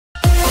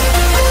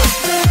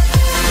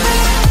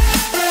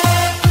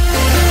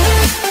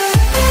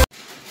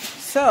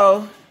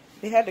So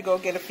they had to go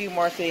get a few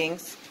more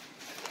things.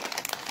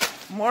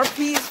 More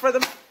peas for the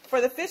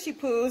fishy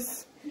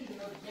poos.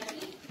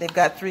 They've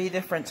got 3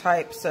 different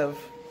types of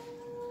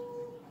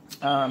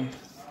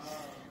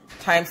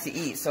times to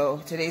eat.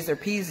 So today's their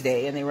peas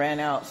day and they ran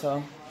out.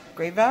 So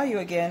great value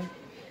again.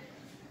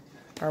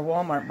 Our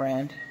Walmart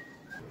brand.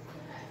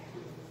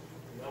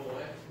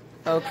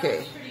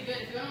 Okay. Pretty good.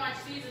 If you want to watch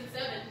season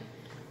 7.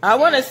 I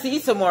want to see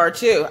some more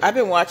too. I've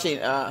been watching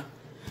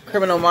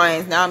Criminal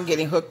Minds. Now I'm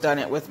getting hooked on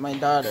it with my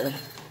daughter.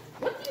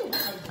 What do you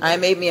want?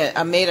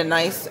 I made a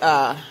nice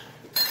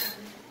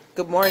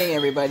good morning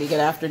everybody. Good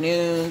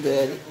afternoon,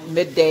 good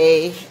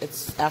midday.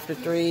 It's after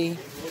 3.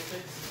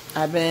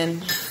 I've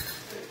been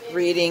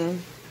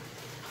reading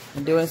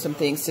and doing some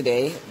things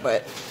today,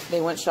 but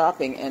they went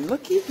shopping and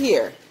looky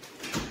here.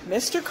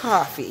 Mr.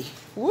 Coffee.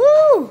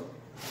 Woo!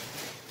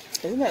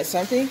 Isn't that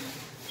something?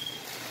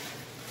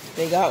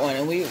 They got one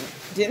and we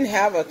didn't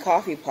have a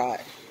coffee pot.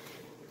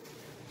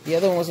 The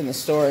other one was in the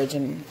storage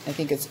and I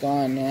think it's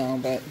gone now,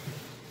 but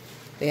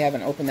they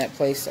haven't opened that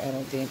place, I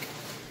don't think.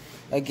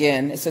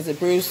 Again, it says it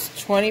brews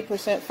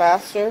 20%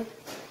 faster.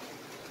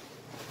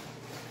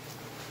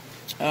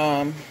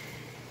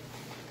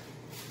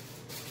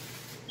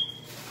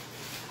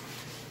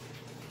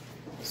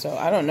 So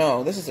I don't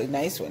know. This is a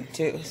nice one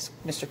too,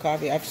 Mr.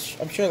 Coffee.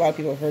 I'm sure a lot of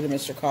people have heard of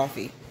Mr.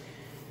 Coffee.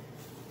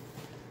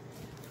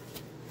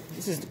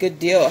 This is a good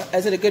deal.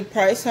 Is it a good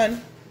price,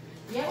 hon?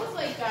 Yeah, it was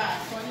like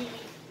 $29.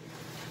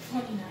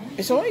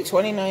 It's only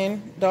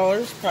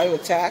 $29, probably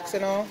with tax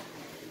and all.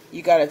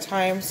 You got a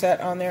time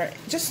set on there.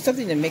 Just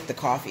something to make the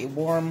coffee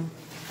warm,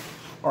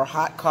 or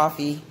hot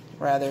coffee,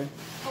 rather.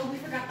 Oh, we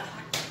forgot the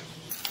hot.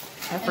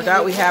 I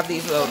forgot we have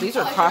these little. These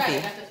are coffee.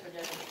 Right. I got this for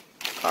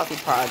Desiree. Coffee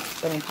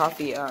pods. I mean,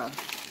 coffee.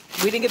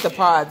 We didn't get the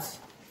pods.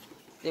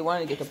 They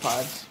wanted to get the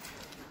pods.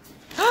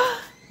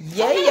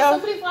 Yeah, Oh, yeah,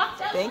 somebody's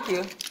locked out. Thank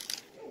you.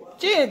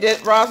 Gina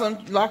did.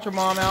 Rosalind locked her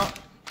mom out.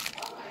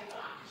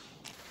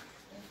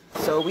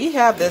 So we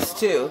have this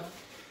too.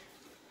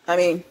 I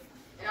mean,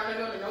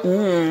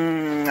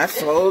 that's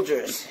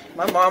Folgers.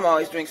 My mom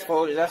always drinks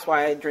Folgers. That's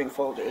why I drink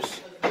Folgers.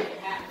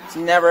 It's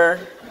never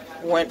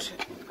went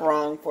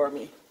wrong for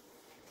me.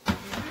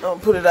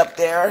 Don't put it up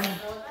there.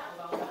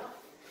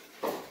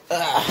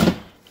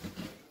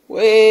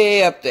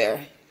 Way up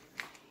there.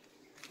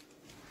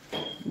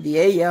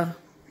 Yeah.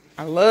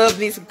 I love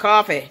me some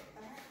coffee.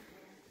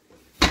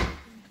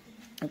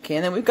 Okay,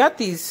 and then we've got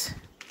these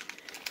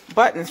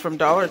buttons from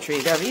Dollar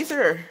Tree. Now these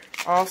are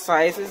all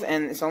sizes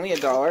and it's only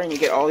 $1 and you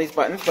get all these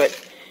buttons, but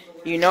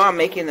you know I'm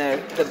making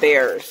the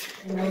bears.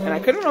 And I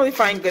couldn't really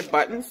find good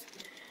buttons.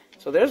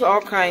 So there's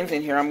all kinds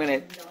in here. I'm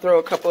going to throw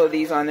a couple of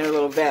these on their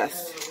little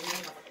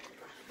vests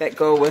that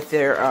go with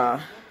their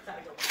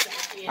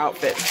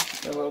outfit.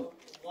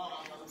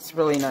 It's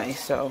really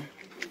nice. So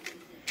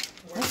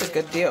that's a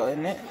good deal,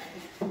 isn't it?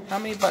 How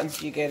many buttons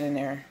do you get in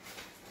there?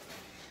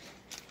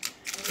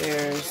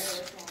 There's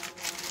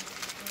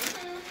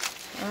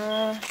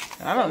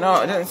I don't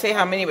know. It doesn't say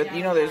how many, but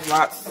you know there's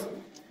lots.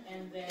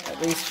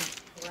 At least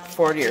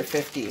 40 or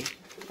 50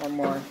 or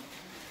more.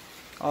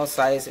 All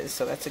sizes.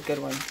 So that's a good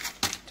one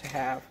to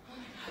have.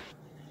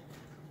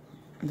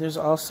 There's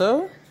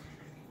also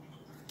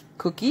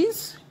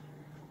cookies.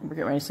 We're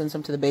getting ready to send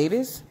some to the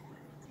babies.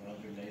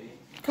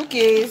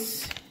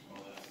 Cookies.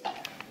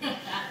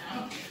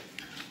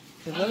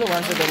 The little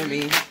ones are going to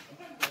be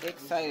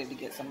excited to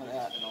get some of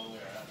that.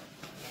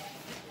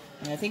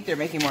 And I think they're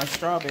making more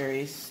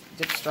strawberries,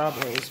 dipped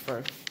strawberries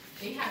for,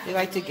 they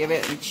like to give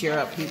it and cheer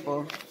up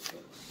people.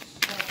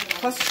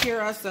 Plus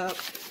cheer us up.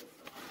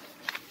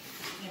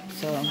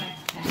 So,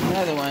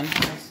 another one,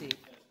 let's see.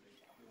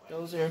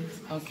 Those are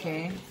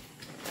okay.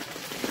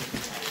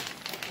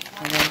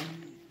 And then,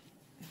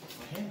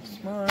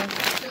 more.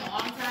 It's been a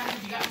long time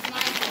since you got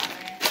smiles on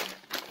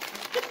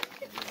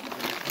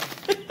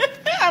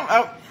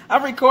there.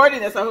 I'm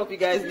recording this, I hope you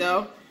guys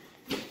know.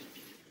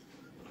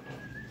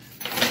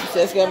 So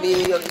it's going to be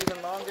an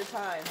even longer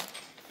time.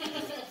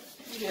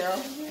 You know?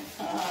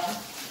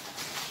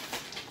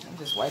 I'm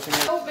just wiping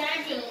it. No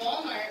bags in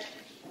Walmart.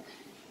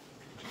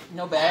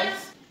 No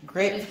bags?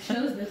 Great. It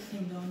shows this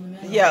thing though in the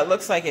middle. Yeah, it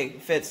looks like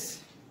it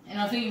fits. And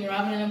I was thinking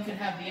Robin and them could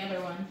have the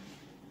other one.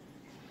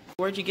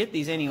 Where'd you get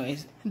these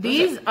anyways?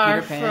 These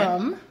are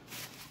from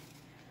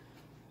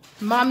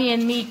Mommy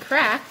and Me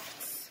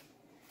Crafts.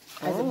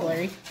 As a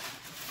blurry.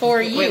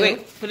 For you.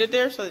 Wait. Put it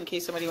there so in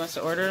case somebody wants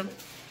to order them.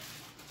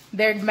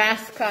 Their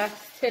masks cost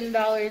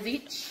 $10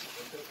 each.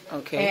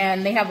 Okay.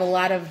 And they have a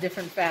lot of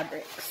different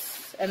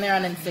fabrics. And they're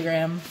on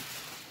Instagram.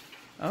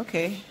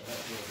 Okay.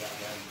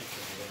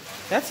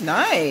 That's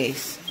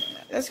nice.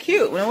 That's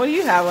cute. Now, what do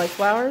you have? Like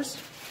flowers?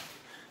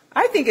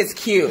 I think it's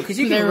cute because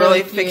you can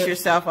really fix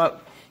yourself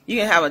up. You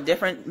can have a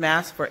different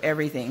mask for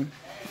everything.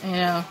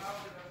 Yeah.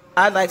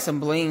 I'd like some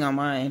bling on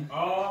mine.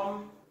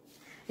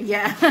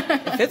 Yeah.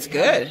 It fits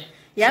good.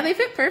 Yeah, they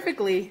fit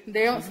perfectly.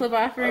 They don't slip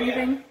off or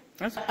anything.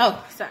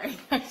 Oh, sorry.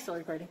 I'm still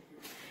recording.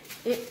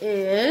 It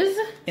is...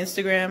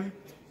 Instagram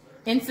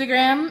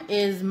Instagram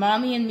is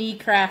Mommy and Me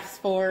Crafts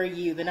for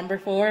You. The number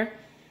 4,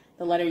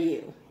 the letter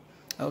U.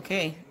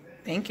 Okay,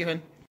 thank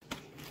you.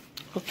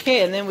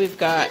 Okay, and then we've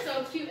got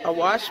a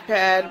wash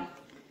pad.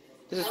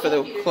 This is for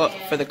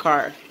the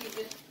car.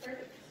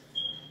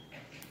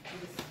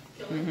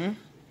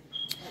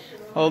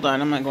 Hold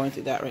on, I'm not going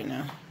through that right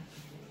now.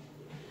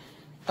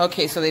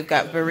 Okay, so they've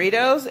got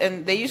burritos,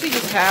 and they usually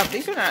just have,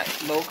 these are not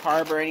low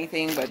carb or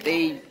anything, but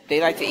they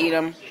like to eat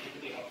them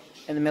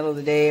in the middle of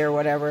the day or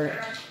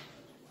whatever.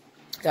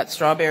 Got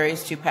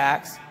strawberries, 2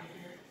 packs.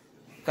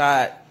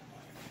 Got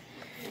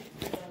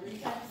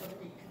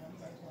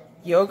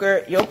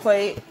yogurt,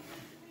 Yoplait,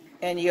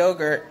 and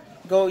yogurt.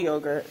 Go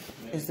yogurt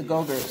is the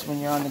Go-Gurts when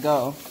you're on the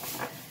go.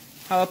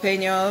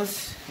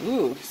 Jalapenos.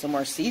 Ooh, some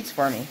more seeds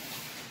for me.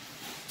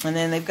 And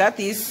then they've got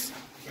these.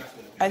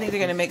 I think they're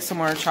going to make some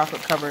more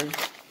chocolate covered.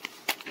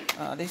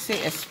 They say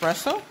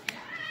espresso.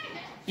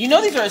 You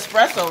know these are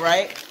espresso,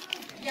 right?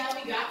 Yeah,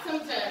 we got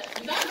some that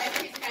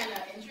tastes kind of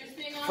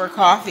interesting. For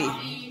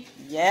coffee.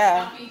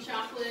 Yeah. Coffee,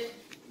 chocolate.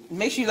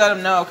 Make sure you let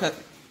them know, because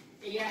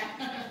yeah.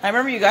 I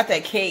remember you got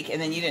that cake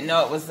and then you didn't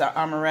know it was the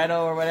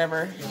amaretto or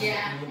whatever.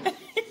 Yeah. That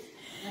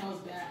was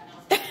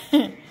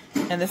bad.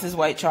 And this is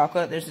white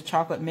chocolate. There's a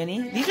chocolate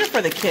mini. These are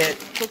for the kid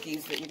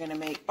cookies that you're going to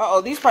make.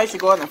 Uh-oh, these probably should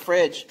go in the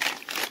fridge.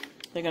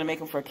 They're going to make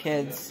them for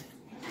kids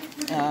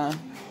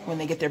when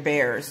they get their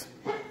bears.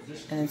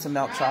 And then some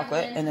milk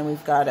chocolate. And then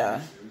we've got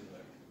a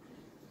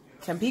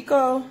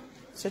Tampico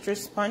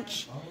citrus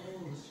punch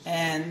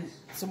and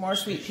some more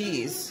sweet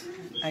peas.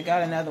 I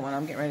got another one.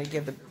 I'm getting ready to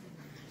give the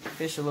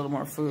fish a little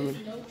more food.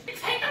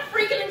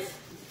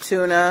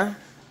 Tuna.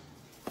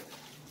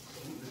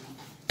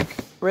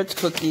 Ritz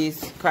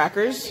cookies.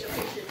 Crackers.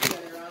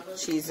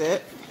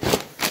 Cheez-It.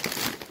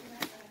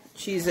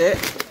 Cheez-It.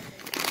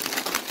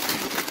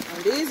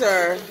 And these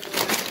are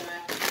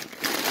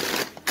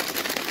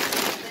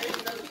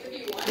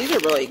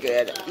really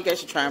good. You guys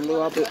should try them.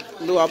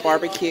 Luau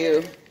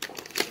Barbecue.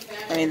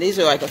 I mean, these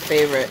are like a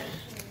favorite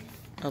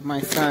of my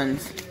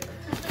son's.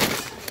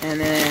 And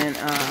then,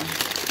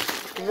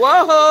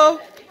 whoa!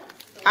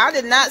 I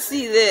did not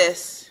see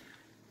this.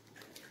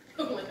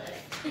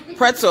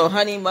 Pretzel,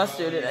 honey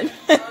mustard. And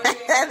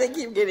they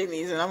keep getting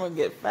these, and I'm gonna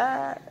get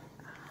fat.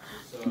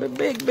 But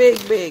big,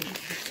 big, big.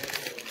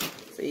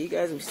 So you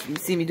guys you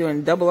see me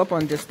doing double up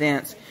on Just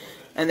Dance.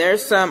 And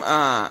there's some,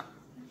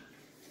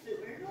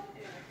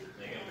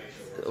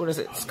 what is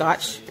it?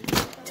 Scotch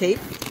tape.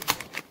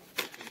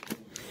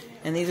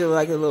 And these are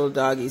like the little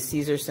doggies.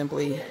 Caesar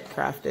Simply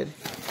Crafted.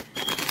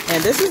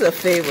 And this is a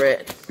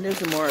favorite. There's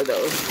some more of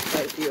those.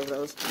 Quite a few of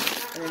those.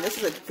 And then this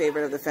is a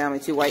favorite of the family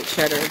too. White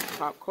cheddar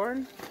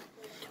popcorn.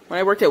 When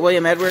I worked at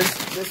William Edwards,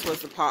 this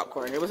was the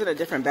popcorn. It was in a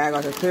different bag. It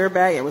was a clear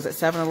bag. It was at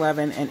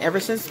 7-Eleven. And ever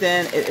since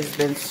then, it has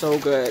been so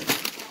good.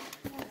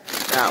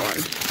 That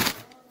one.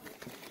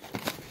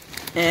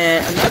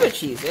 And another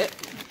Cheez-It.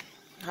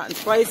 Hot and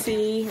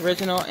spicy,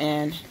 original,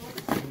 and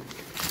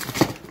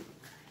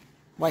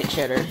white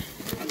cheddar.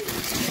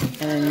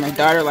 And my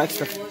daughter likes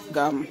the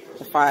gum,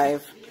 the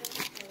 5.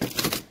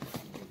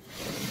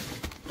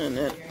 And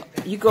then,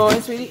 you go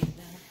in, sweetie.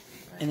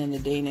 And then the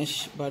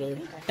Danish butter.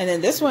 And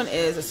then this one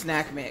is a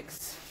snack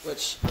mix,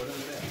 which,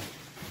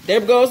 there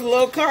goes the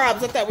low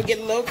carbs. I thought we'd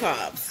get low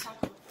carbs.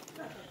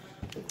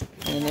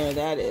 And there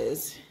that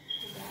is.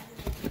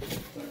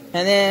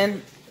 And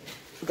then,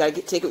 we gotta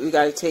take what we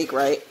gotta take,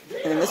 right?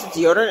 And then this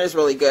deodorant is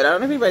really good. I don't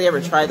know if anybody ever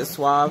tried the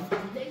Suave,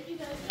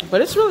 but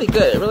it's really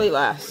good. It really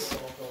lasts.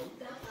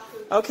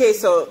 Okay,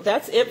 so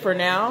that's it for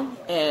now.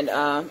 And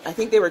I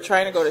think they were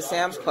trying to go to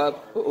Sam's Club.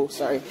 Oh,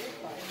 sorry.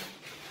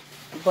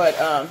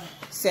 But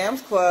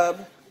Sam's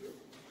Club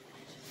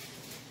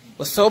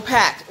was so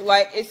packed.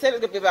 Like, it said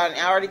it was going to be about an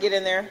hour to get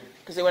in there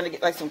because they wanted to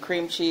get like some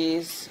cream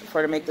cheese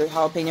to make the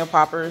jalapeno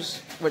poppers,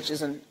 which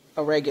isn't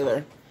a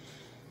regular.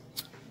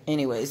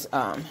 Anyways,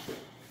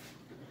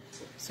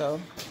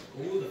 so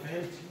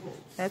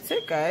that's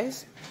it,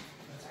 guys.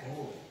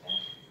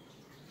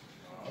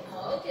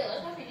 Okay,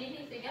 let's hope you need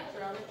anything else,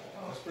 Robert.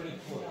 That's pretty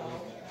cool.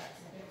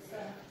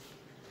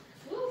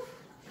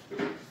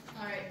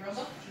 Alright,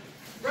 Robo.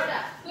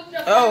 Brother,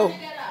 Oh.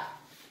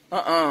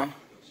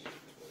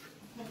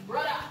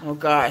 Brother. Oh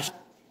gosh.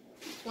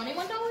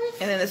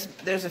 $21? And then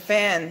there's a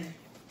fan,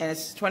 and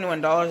it's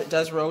 $21. It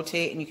does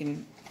rotate, and you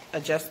can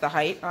adjust the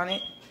height on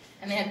it.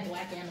 And they had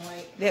black and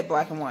white. They had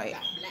black and white.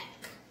 Black.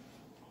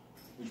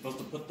 We're supposed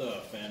to put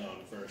the fan on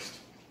first.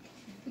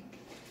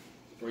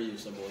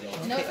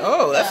 Reusable. No, Okay.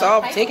 Oh, that's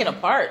all taken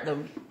apart. The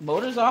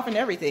motor's off and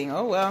everything.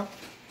 Oh, well.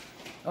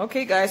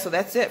 Okay, guys, so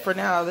that's it for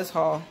now, this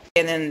haul.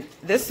 And then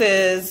this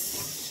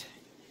is,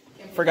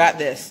 forgot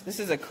this. This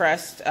is a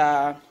Crest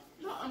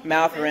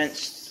mouth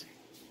rinse.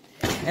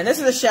 And this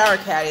is a shower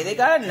caddy. They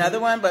got another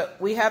one, but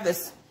we have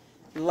this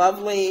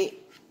lovely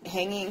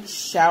hanging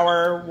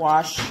shower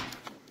wash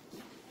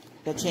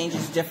that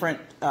changes different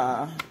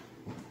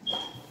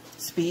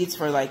speeds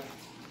for like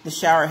the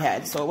shower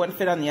head, so it wouldn't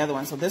fit on the other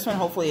one. So this one,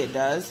 hopefully it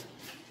does.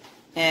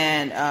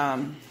 And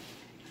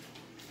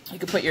you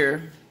can put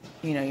your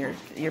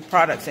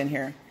products in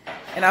here.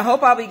 And I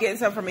hope I'll be getting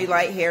some from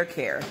Elite Hair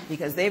Care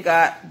because they've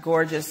got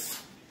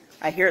gorgeous,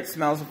 I hear it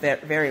smells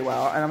very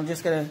well. And I'm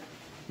just going to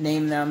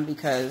name them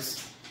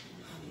because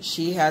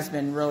she has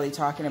been really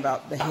talking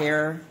about the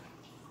hair.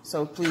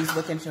 So please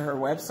look into her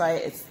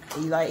website. It's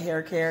Elite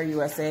Hair Care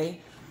USA.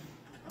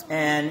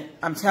 And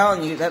I'm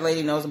telling you, that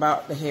lady knows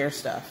about the hair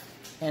stuff.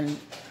 And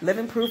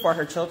Living Proof are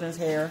her children's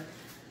hair.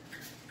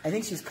 I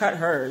think she's cut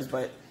hers,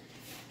 but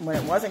when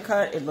it wasn't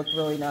cut, it looked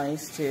really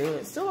nice too.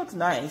 It still looks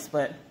nice,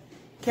 but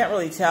can't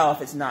really tell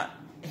if it's not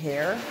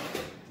hair.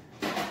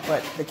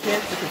 But the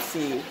kids, you can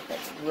see,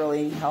 it's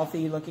really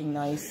healthy, looking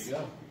nice.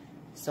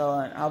 So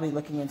I'll be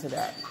looking into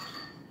that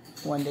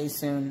one day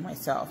soon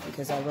myself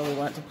because I really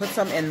want to put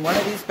some in one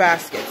of these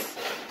baskets.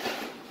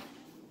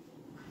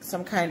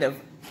 Some kind of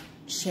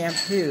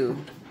shampoo,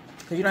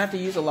 because you don't have to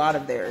use a lot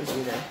of theirs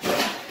either.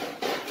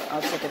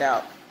 I'll check it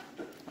out.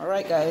 All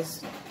right,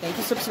 guys. Thank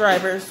you,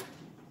 subscribers.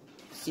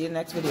 See you in the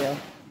next video.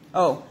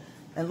 Oh,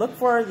 and look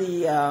for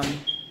the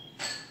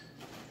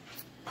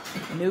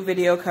new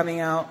video coming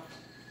out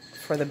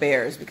for the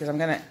bears, because I'm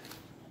going to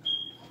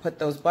put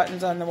those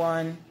buttons on the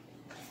one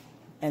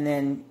and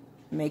then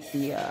make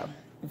the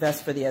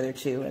vest for the other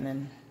two, and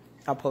then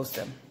I'll post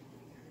them.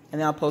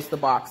 And then I'll post the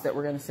box that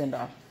we're going to send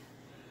off.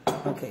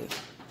 Okay,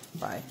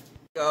 bye.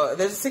 So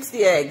there's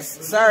 60 eggs.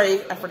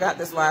 Sorry, I forgot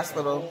this last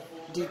little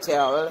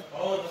detail.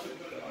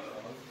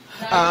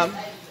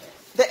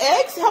 The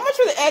eggs, how much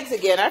were the eggs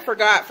again? I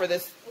forgot for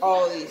this,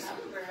 all of these.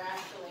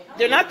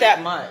 They're not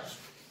that much.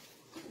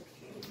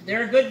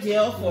 They're a good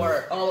deal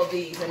for all of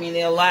these. I mean,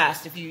 they'll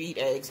last if you eat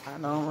eggs. I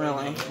don't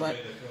really, but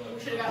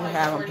we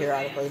have them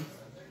periodically.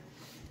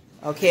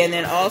 Okay, and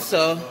then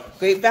also,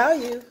 great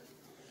value,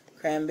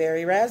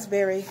 cranberry,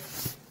 raspberry.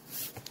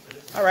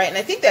 All right, and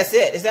I think that's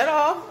it. Is that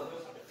all?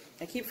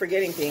 I keep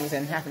forgetting things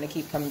and having to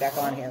keep coming back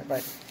on here.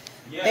 But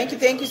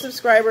thank you,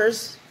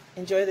 subscribers.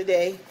 Enjoy the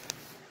day.